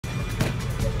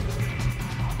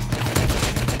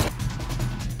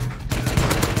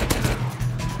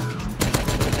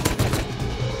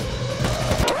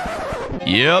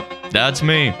Yep, that's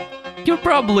me. You're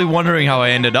probably wondering how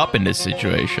I ended up in this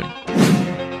situation.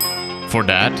 For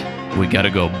that, we gotta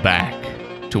go back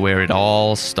to where it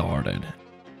all started.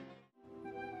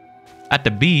 At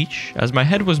the beach, as my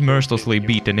head was mercilessly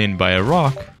beaten in by a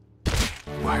rock,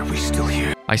 why are we still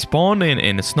here? I spawned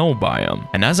in a snow biome,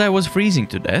 and as I was freezing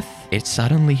to death, it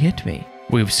suddenly hit me.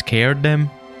 We've scared them.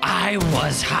 I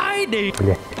was hiding.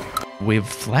 We've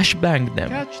flashbanged them.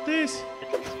 Catch this!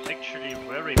 It's actually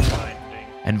very blinding.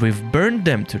 And we've burned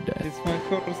them to death. It's my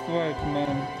first wife,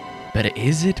 man. But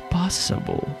is it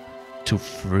possible to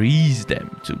freeze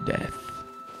them to death?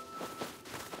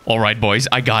 All right, boys,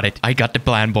 I got it. I got the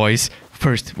plan, boys.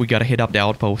 First, we gotta hit up the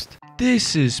outpost.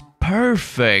 This is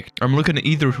perfect. I'm looking at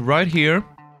either right here,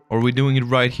 or we're doing it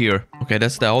right here. Okay,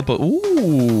 that's the outpost.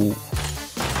 Ooh.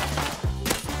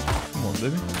 Come on,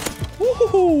 baby.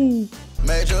 Ooh.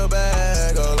 Major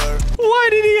bag alert. Why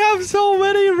did he have so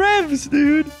many revs,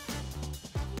 dude?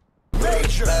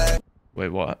 Major bag. Wait,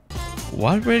 what?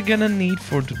 What we're gonna need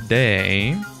for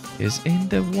today is in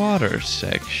the water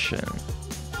section.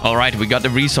 All right, we got the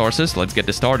resources. Let's get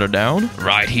the starter down.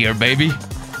 Right here, baby.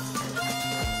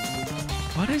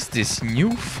 What is this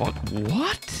new fuck?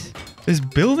 What? This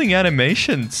building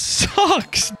animation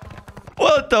sucks.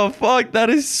 What the fuck?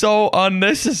 That is so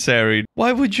unnecessary.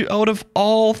 Why would you, out of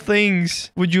all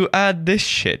things, would you add this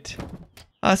shit?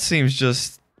 That seems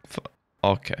just...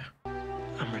 Okay.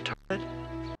 I'm retarded.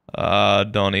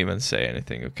 Don't even say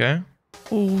anything, okay?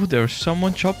 Oh, there's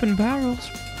someone chopping barrels.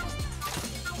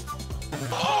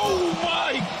 Oh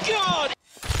my god!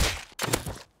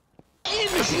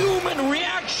 Inhuman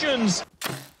reactions!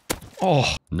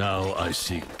 Oh. Now I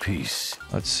seek peace.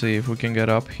 Let's see if we can get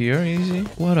up here easy.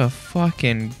 What a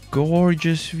fucking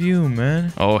gorgeous view,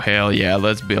 man. Oh, hell yeah.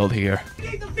 Let's build here.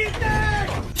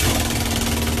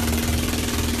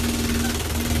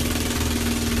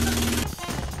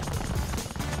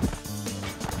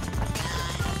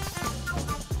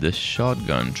 The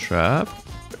shotgun trap.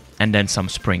 And then some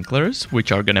sprinklers,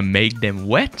 which are gonna make them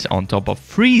wet on top of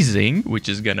freezing, which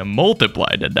is gonna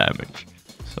multiply the damage.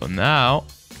 So now...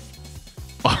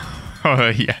 Oh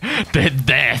yeah, the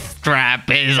death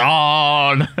trap is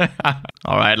on!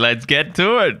 Alright, let's get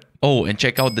to it! Oh, and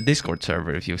check out the Discord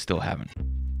server if you still haven't.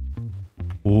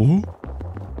 Oh!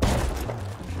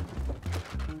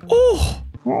 Oh!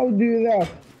 How do you that?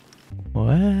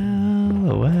 Well.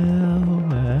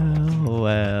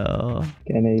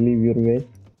 Can I leave your way?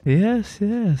 Yes,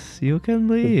 you can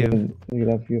leave.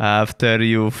 Photograph you. After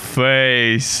you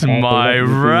face my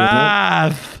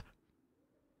wrath!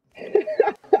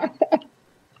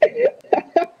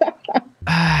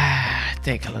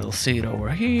 Take a little seat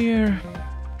over here.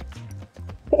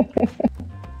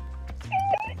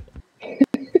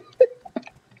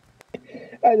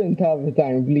 I don't have the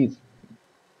time, please.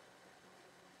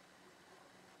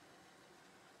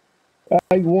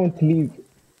 I won't leave.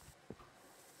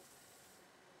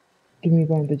 Give me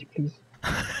bandage, please.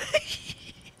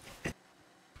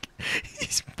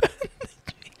 He's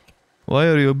bandaging. Why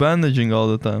are you bandaging all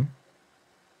the time?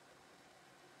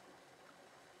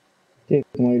 Take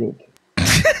my loot.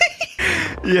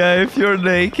 Yeah, if you're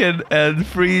naked and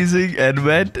freezing and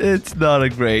wet, it's not a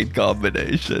great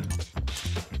combination.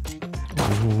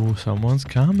 Oh, someone's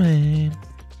coming.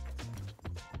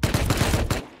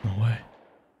 No way.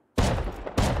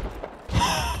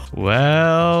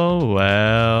 Well.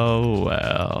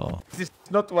 This is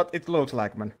not what it looks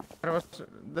like, man. There was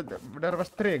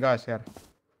 3 guys here.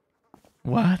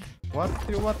 What? What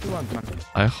do you want, man?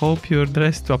 I hope you're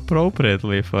dressed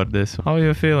appropriately for this. How are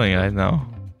you feeling right now?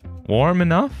 Warm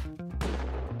enough?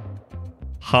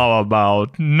 How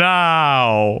about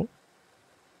now?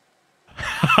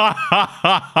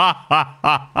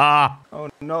 Oh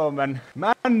no, man.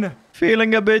 Man!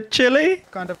 Feeling a bit chilly?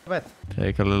 Kind of wet.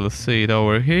 Take a little seat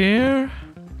over here.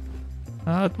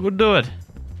 That would do it.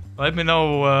 Let me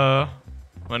know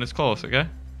when it's close, okay?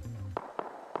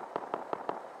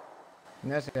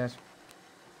 Yes.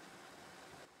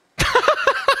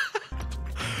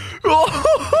 Oh,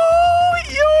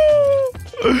 yo!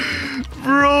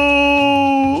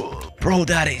 Bro,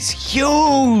 that is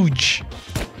huge!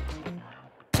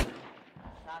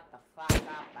 Shut the fuck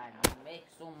up and make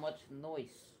so much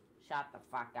noise. Shut the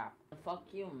fuck up. Fuck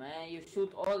you, man. You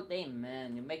shoot all day,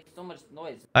 man. You make so much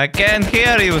noise. I can't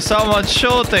hear you, someone's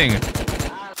shooting!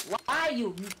 Why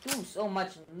you do so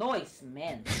much noise,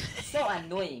 man? So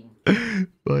annoying.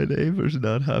 My neighbor's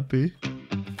not happy.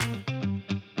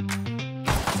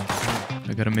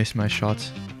 I gotta miss my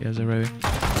shots. He has a ready.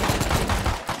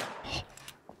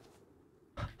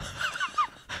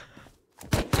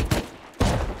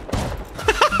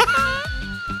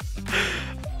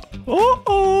 Oh!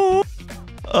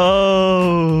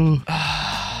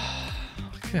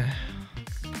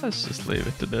 Let's just leave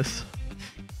it to this.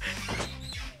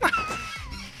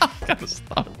 I'm gonna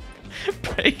stop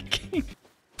breaking.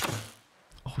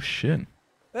 Oh shit.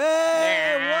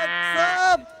 Hey, what's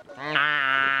up?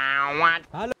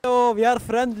 Hello, we are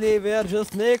friendly, we are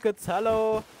just naked,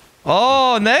 hello.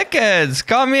 Oh, nakeds!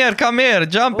 Come here,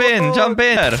 jump in, jump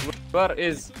in. Where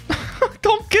is?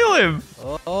 Don't kill him.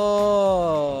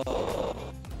 Oh,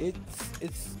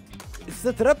 it's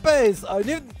the trapeze. I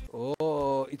need.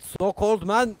 Oh, it's so cold,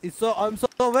 man. I'm so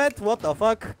wet. What the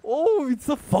fuck? Oh, it's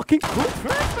a fucking cool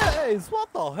trapeze. What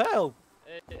the hell?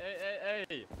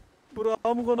 Hey. Bro,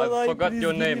 I'm gonna die. I forgot Please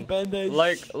your give me name. bandage.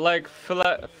 Like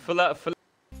flat. Bro,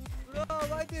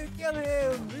 why do you kill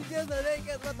him? He's just a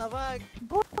naked. What the fuck?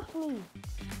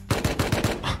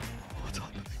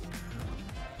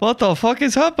 What the fuck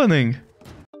is happening?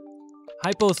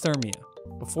 Hypothermia.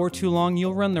 Before too long,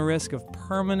 you'll run the risk of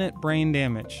permanent brain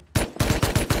damage.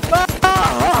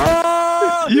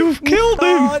 You've killed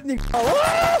him!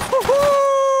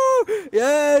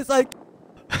 Yes, I...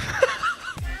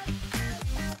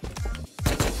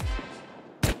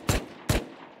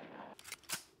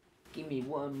 Give me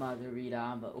one margarita,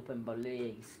 I'ma open my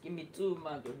legs. Give me 2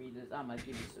 margaritas, I'ma give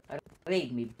you some.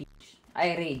 Raid me, bitch.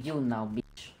 I raid you now,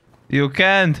 bitch. You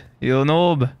can't, you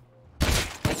noob.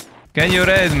 Can you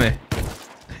raise me?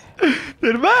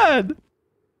 They're mad!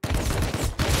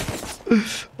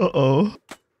 Uh-oh.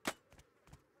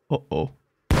 Uh-oh.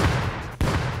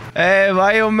 Hey,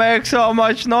 why you make so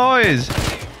much noise?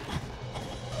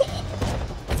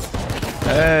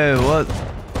 Hey, what?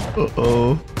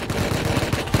 Uh-oh.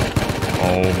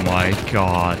 Oh my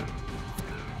god.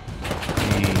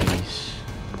 Jeez.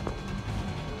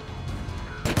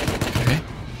 Okay.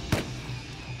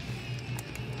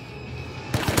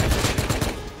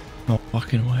 No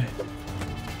fucking way.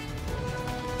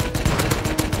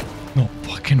 No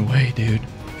fucking way, dude.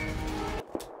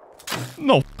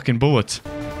 No fucking bullets.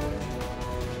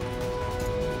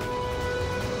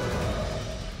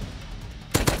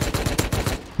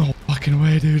 No fucking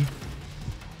way, dude.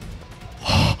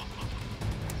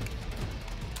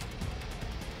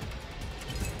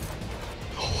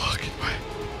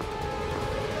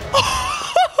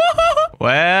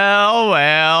 Well,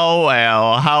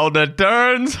 how the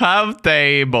turns have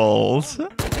tables.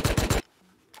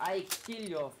 I kill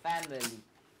your family.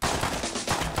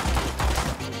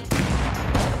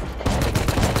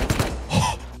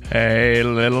 Hey,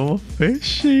 little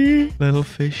fishy. Little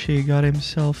fishy got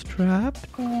himself trapped.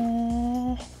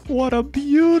 Oh, what a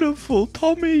beautiful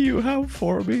tummy you have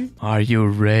for me. Are you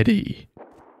ready?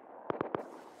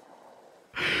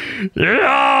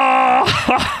 Yeah!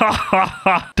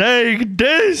 Take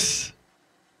this!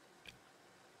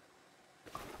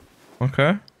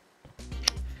 Okay.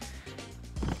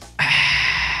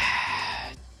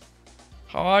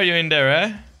 How are you in there,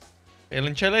 eh?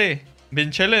 Feeling chilly?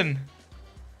 Been chilling?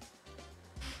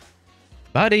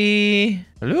 Buddy!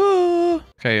 Hello?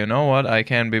 Okay, you know what? I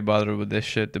can't be bothered with this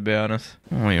shit, to be honest.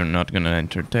 Oh, you're not gonna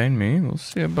entertain me. We'll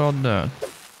see about that.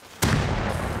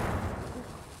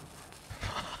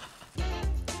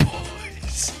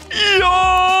 Yo!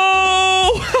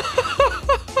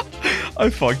 I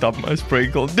fucked up my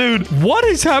sprinkle. Dude, what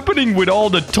is happening with all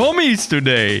the Tommies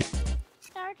today?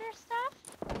 Starter stuff?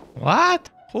 What?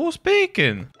 Who's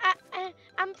speaking?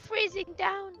 I'm freezing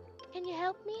down. Can you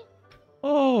help me?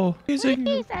 Oh, freezing.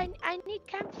 Please, I need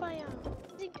campfire.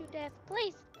 Freezing to death.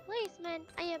 Please, man.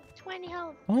 I have 20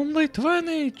 health. Only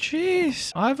 20?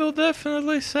 Jeez. I will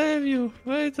definitely save you.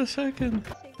 Wait a second.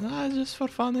 Nah, just for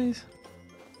funnies.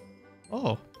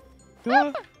 Oh.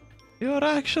 You're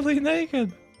actually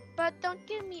naked. But don't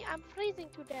kill me. I'm freezing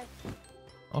to death.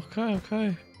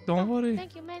 Okay. Don't worry.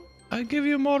 Thank you, man. I give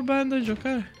you more bandage,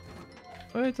 okay?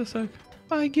 Wait a sec.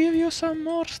 I give you some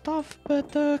more stuff,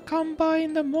 but come by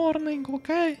in the morning,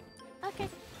 okay? Okay.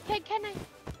 Can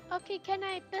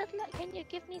I build? Can you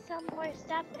give me some more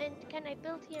stuff and can I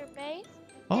build your base?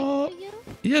 Oh, To you?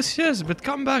 yes, but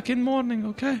come back in morning,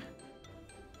 okay?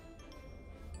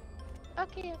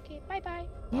 Okay. Bye.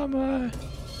 Bye.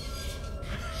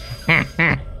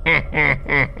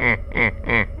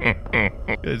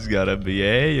 It's gotta be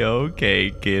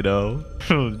A-okay, kiddo.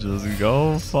 Just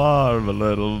go farm,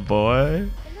 little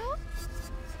boy.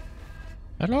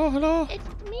 Hello? It's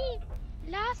me,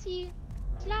 Lassie.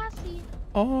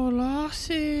 Oh,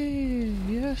 Lassie.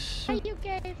 Yes. You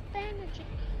gave bandage.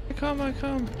 I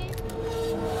come.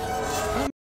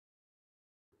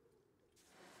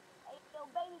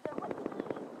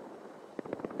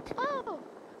 Oh.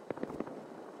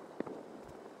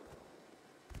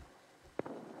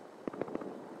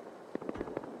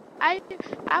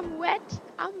 I'm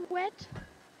wet.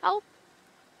 Help.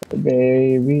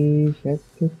 Baby shark,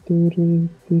 doo-doo,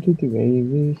 doo-doo,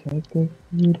 baby shark,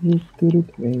 doo-doo, doo-doo,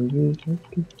 baby shark,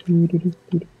 doo-doo,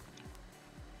 doo-doo.